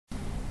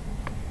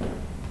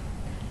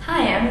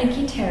I'm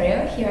Nikki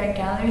Terrio here at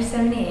Gallery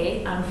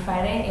 78 on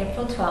Friday,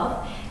 April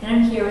 12th, and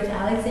I'm here with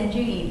Alexandrya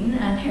Eaton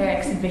on her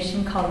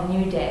exhibition called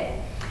New Day.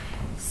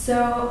 So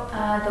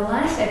the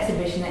last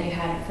exhibition that you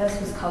had with us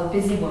was called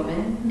Busy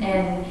Woman,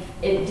 and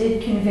it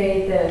did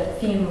convey the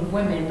theme of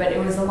women, but it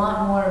was a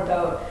lot more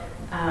about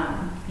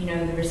you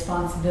know, the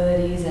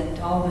responsibilities and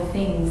all the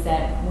things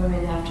that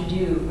women have to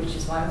do, which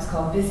is why it was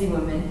called Busy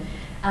Woman.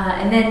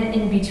 And then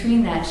in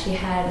between that, she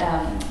had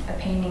a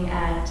painting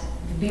at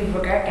the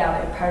Beaverbrook Art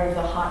Gallery, part of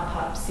the Hot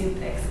Pop Soup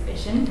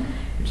exhibition,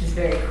 which is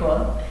very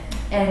cool.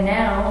 And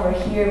now we're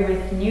here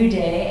with New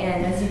Day,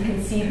 and as you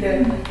can see,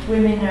 the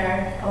women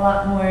are a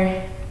lot more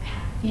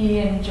happy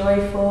and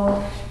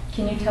joyful.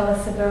 Can you tell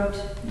us about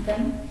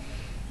them?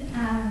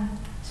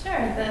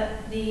 Sure.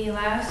 The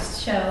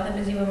last show, the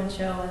Busy Woman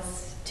show,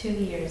 was 2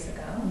 years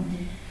ago.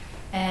 Mm-hmm.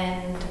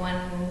 And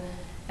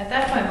at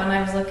that point, when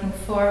I was looking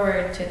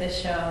forward to the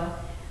show,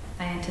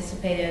 I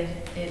anticipated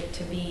it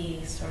to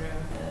be sort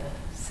of the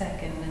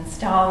second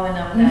installment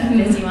of that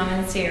Busy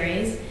Woman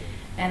series,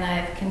 and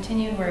I've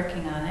continued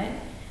working on it,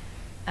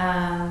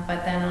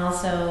 but then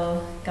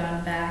also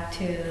gone back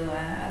to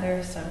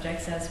other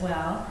subjects as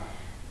well.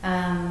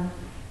 I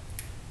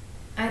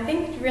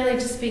think really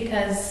just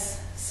because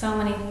so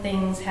many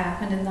things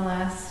happened in the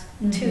last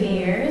 2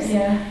 years.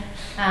 Yeah.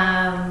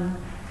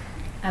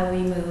 We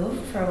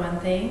moved, for one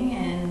thing,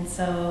 and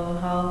so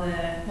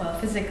well,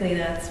 physically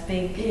that's a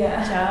big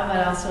job,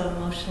 but also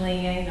emotionally,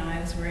 you know, I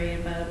was worried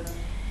about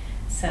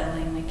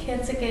settling my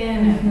kids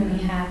again, and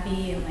be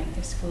happy and like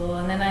their school.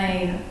 And then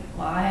I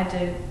had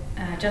to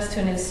adjust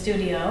to a new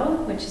studio,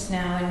 which is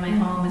now in my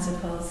home as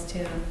opposed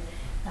to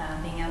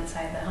being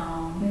outside the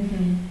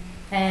home.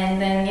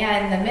 And then,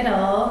 in the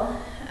middle,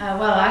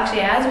 well,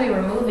 actually, as we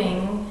were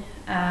moving,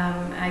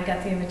 I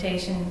got the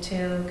invitation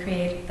to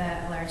create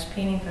that large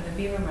painting for the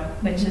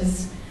Beaverbrook, which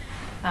is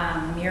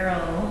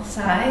mural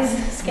size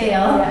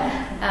scale.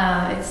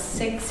 It's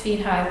 6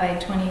 feet high by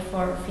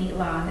 24 feet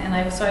long,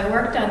 and so I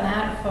worked on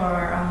that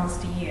for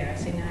almost a year,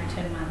 so 9 or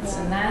 10 months,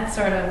 and that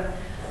sort of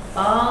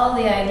all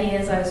the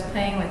ideas I was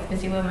playing with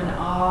Busy Woman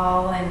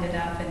all ended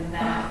up in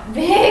that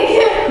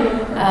big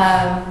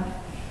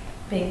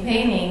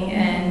painting,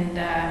 and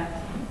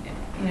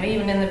you know,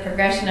 even in the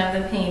progression of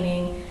the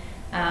painting.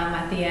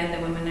 At the end, the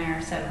women are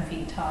 7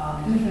 feet tall,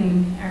 and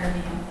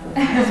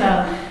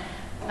so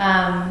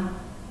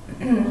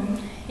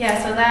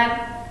so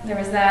there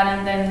was that,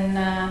 and then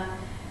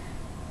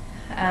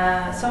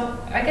so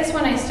I guess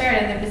when I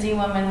started the Busy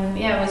Woman,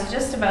 it was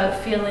just about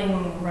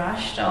feeling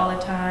rushed all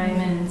the time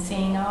and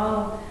seeing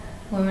all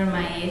women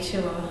my age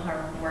who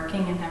are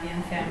working and have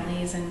young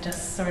families, and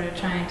just sort of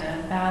trying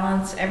to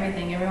balance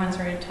everything. Everyone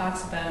sort of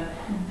talks about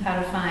how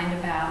to find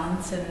a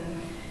balance and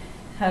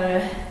how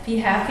to be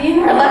happy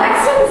and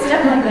relax and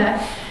stuff like that.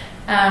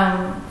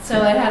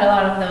 So it had a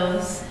lot of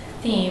those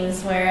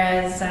themes,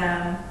 whereas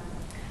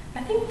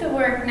I think the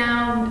work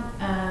now,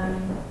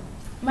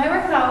 my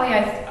work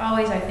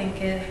always I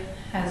think it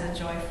has a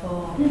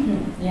joyful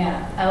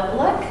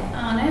outlook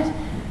on it.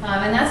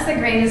 And that's the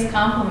greatest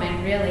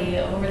compliment, really,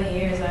 over the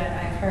years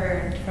I've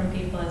heard from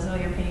people is, oh,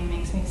 your painting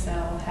makes me so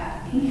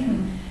happy.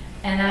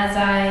 And as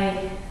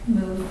I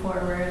move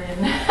forward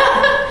in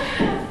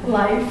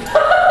life,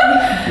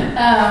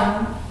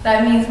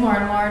 that means more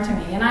and more to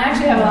me. And I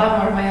actually have a lot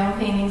more of my own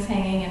paintings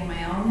hanging in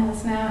my own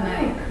house now,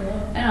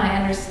 and I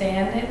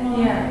understand it more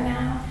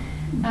now.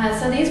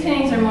 So these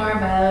paintings are more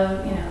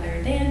about, you know,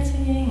 they're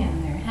dancing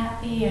and they're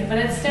happy, but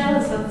it's still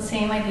the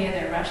same idea.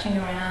 They're rushing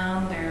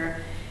around,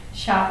 they're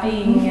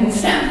shopping and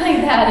stuff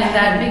like that. And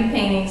that big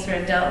painting sort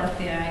of dealt with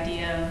the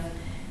idea of,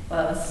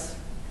 well,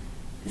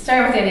 it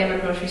started with the idea of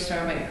a grocery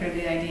store, but it created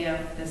the idea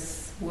of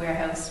this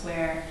warehouse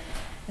where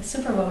a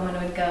superwoman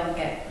would go and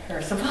get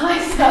her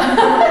supplies.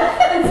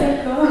 That's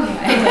so cool.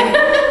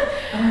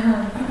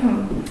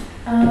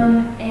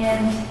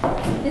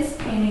 And this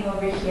painting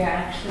over here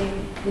actually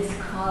is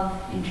called,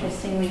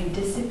 interestingly,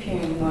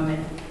 Disappearing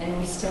Woman, and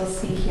we still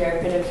see here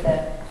a bit of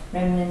the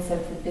remnants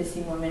of the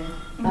Busy Woman.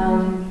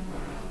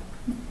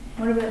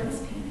 What about this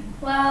painting?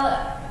 Well,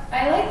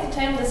 I like the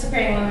title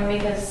Disappearing Woman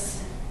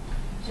because,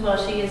 well,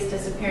 she is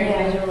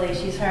disappearing visually.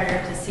 She's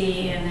harder to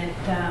see, and it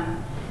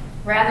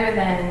rather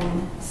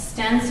than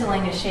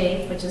stenciling a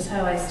shape, which is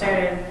how I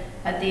started,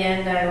 at the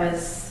end I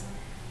was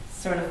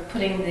sort of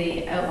putting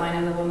the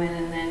outline of the woman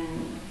and then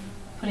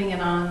putting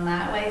it on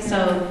that way.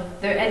 So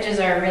their edges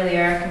really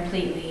are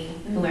completely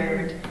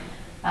blurred.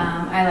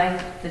 I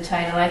like the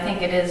title. I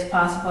think it is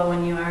possible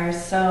when you are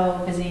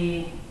so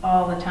busy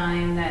all the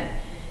time that,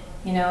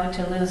 you know,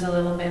 to lose a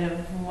little bit of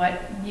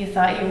what you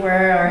thought you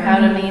were, or how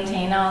to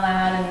maintain all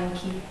that and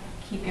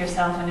keep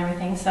yourself and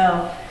everything.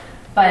 So,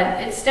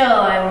 but it's still,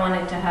 I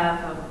wanted to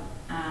have a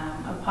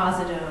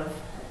positive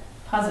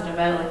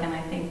outlook, and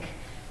I think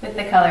with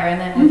the color, and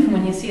then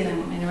when you see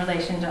them in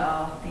relation to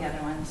all the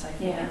other ones, I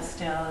think it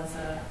still is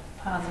a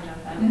positive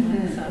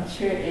outlook. So. It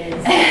sure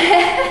is.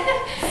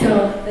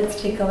 So let's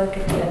take a look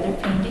at the other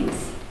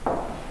paintings.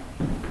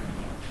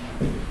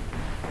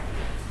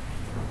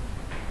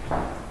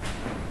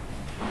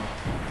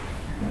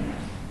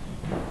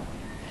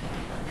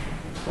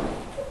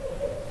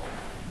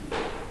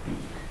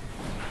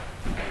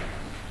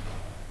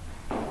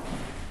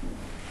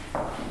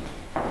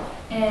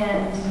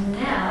 And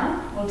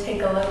now we'll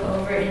take a look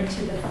over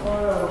into the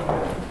floral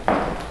room.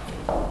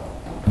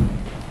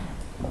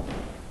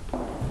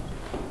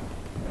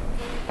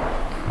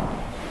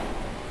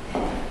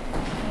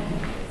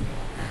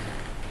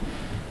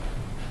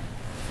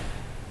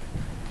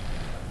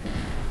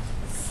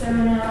 So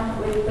now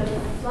with the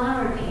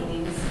flower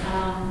paintings,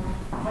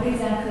 what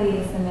exactly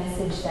is the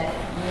message that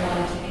you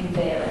wanted to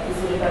convey? Like,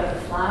 is it about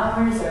the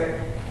flowers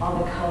or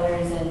all the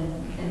colors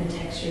and the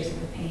textures of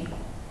the paint?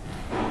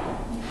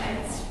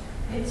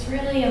 It's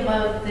really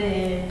about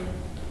the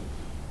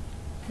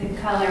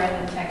color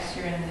and the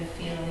texture and the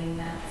feeling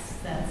that's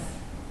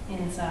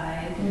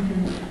inside.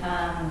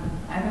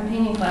 I've been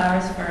painting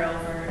flowers for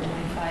over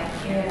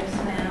 25 years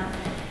now.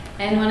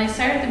 And when I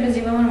started the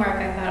Busy Woman work,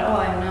 I thought, oh,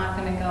 I'm not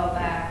going to go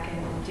back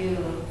and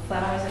do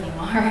flowers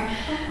anymore.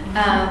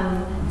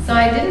 So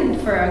I didn't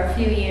for a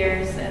few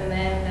years, and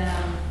then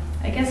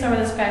I guess over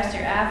this past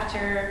year,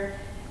 after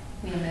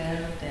we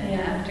moved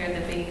and after the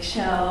big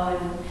show,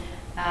 and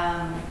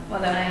well,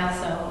 then I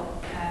also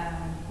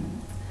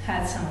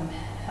had some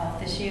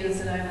health issues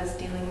that I was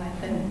dealing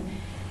with, and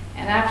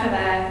after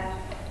that,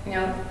 you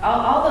know,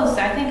 all those,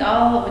 I think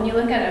when you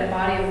look at a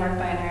body of work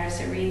by an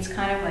artist, it reads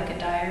kind of like a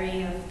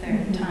diary of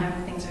their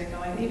time, things are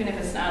going, even if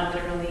it's not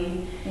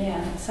literally.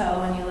 So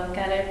when you look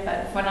at it,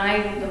 but when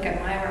I look at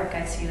my work,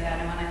 I see that,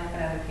 and when I look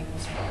at other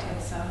people's work too.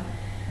 So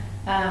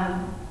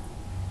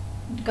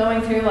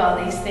going through all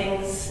these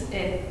things,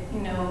 it, you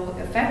know,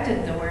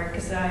 affected the work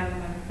because I'm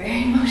a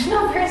very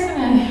emotional person,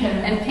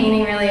 and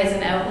painting really is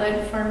an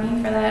outlet for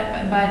me for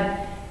that.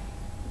 But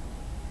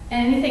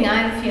anything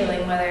I'm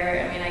feeling, whether,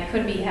 I mean, I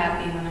could be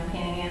happy when I'm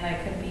painting it, I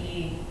could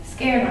be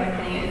scared when I'm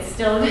painting it, it's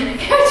still going to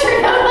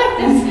capture out like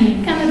this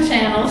kind of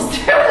channels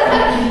through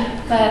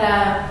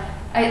that.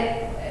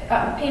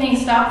 But painting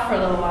stopped for a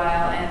little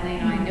while, and you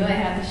know, I knew I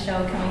had the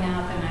show coming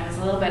up, and I was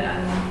a little bit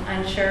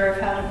unsure of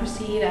how to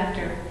proceed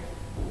after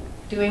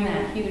doing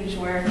that huge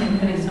work and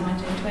putting so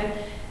much into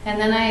it. And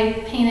then I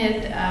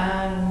painted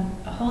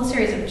a whole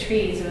series of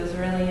trees. It was a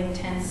really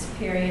intense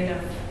period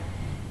of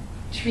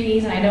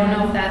trees, and I don't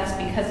know if that's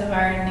because of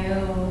our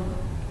new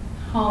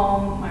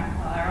home,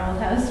 our old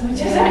house, which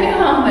is our new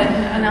home,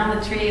 and all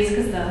the trees,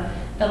 because the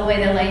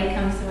way the light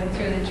comes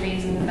through the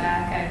trees in the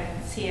back, I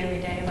see every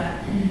day. But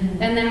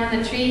and then when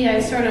the tree, I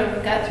sort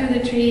of got through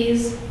the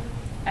trees,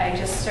 I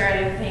just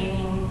started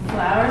painting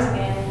flowers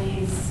again,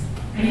 these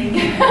big,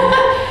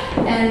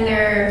 and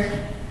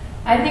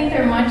I think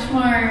they're much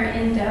more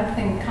in-depth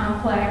and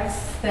complex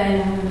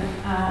than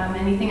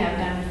anything I've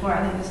done before.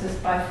 I think this is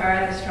by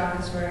far the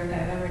strongest work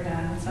I've ever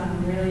done, so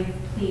I'm really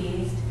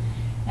pleased.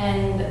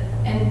 And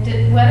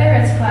whether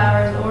it's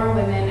flowers or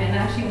women, and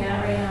actually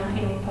now right now I'm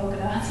painting polka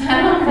dots,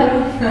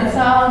 it's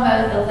all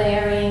about the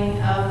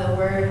layering of the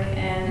work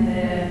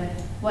and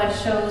what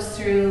shows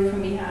through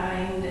from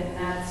behind, and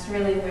that's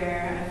really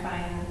where I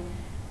find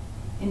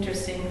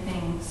interesting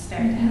things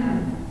start to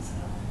happen.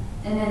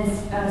 And then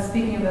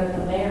speaking about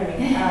the layering,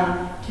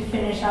 to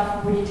finish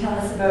off, would you tell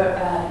us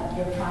about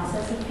your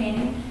process of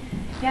painting?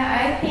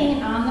 Yeah, I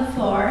paint on the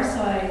floor,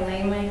 so I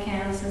lay my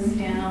canvases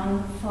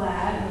down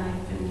flat,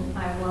 and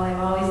I've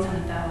always done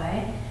it that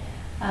way.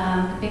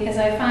 Because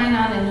I find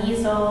on an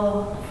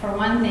easel, for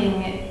one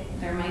thing,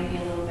 there might be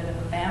a little bit of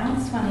a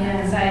bounce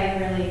because I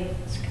really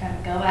kind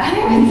of go at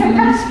it with the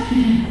brush.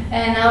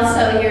 And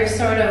also, you're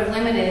sort of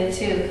limited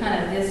to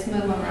kind of this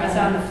movement, whereas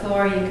on the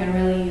floor, you can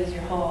really use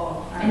your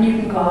whole and you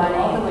can go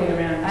all the way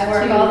around. I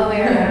work all the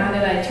way around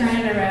it. I turn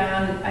it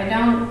around. I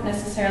don't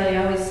necessarily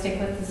always stick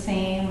with the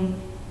same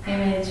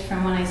image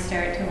from when I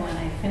start to when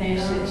I finish.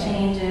 It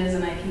changes,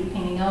 and I keep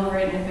painting over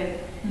it. And if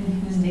it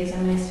stays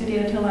in my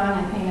studio too long,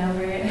 I paint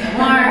over it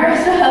more.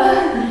 So,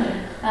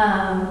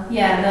 I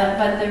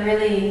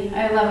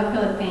love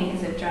acrylic paint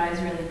because it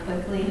dries really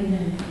quickly,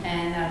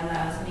 and that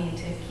allows me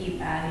to keep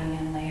adding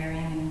and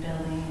layering and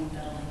building and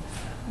building.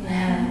 So.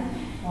 Yeah.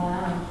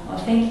 Wow. Well,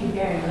 thank you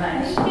very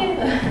much.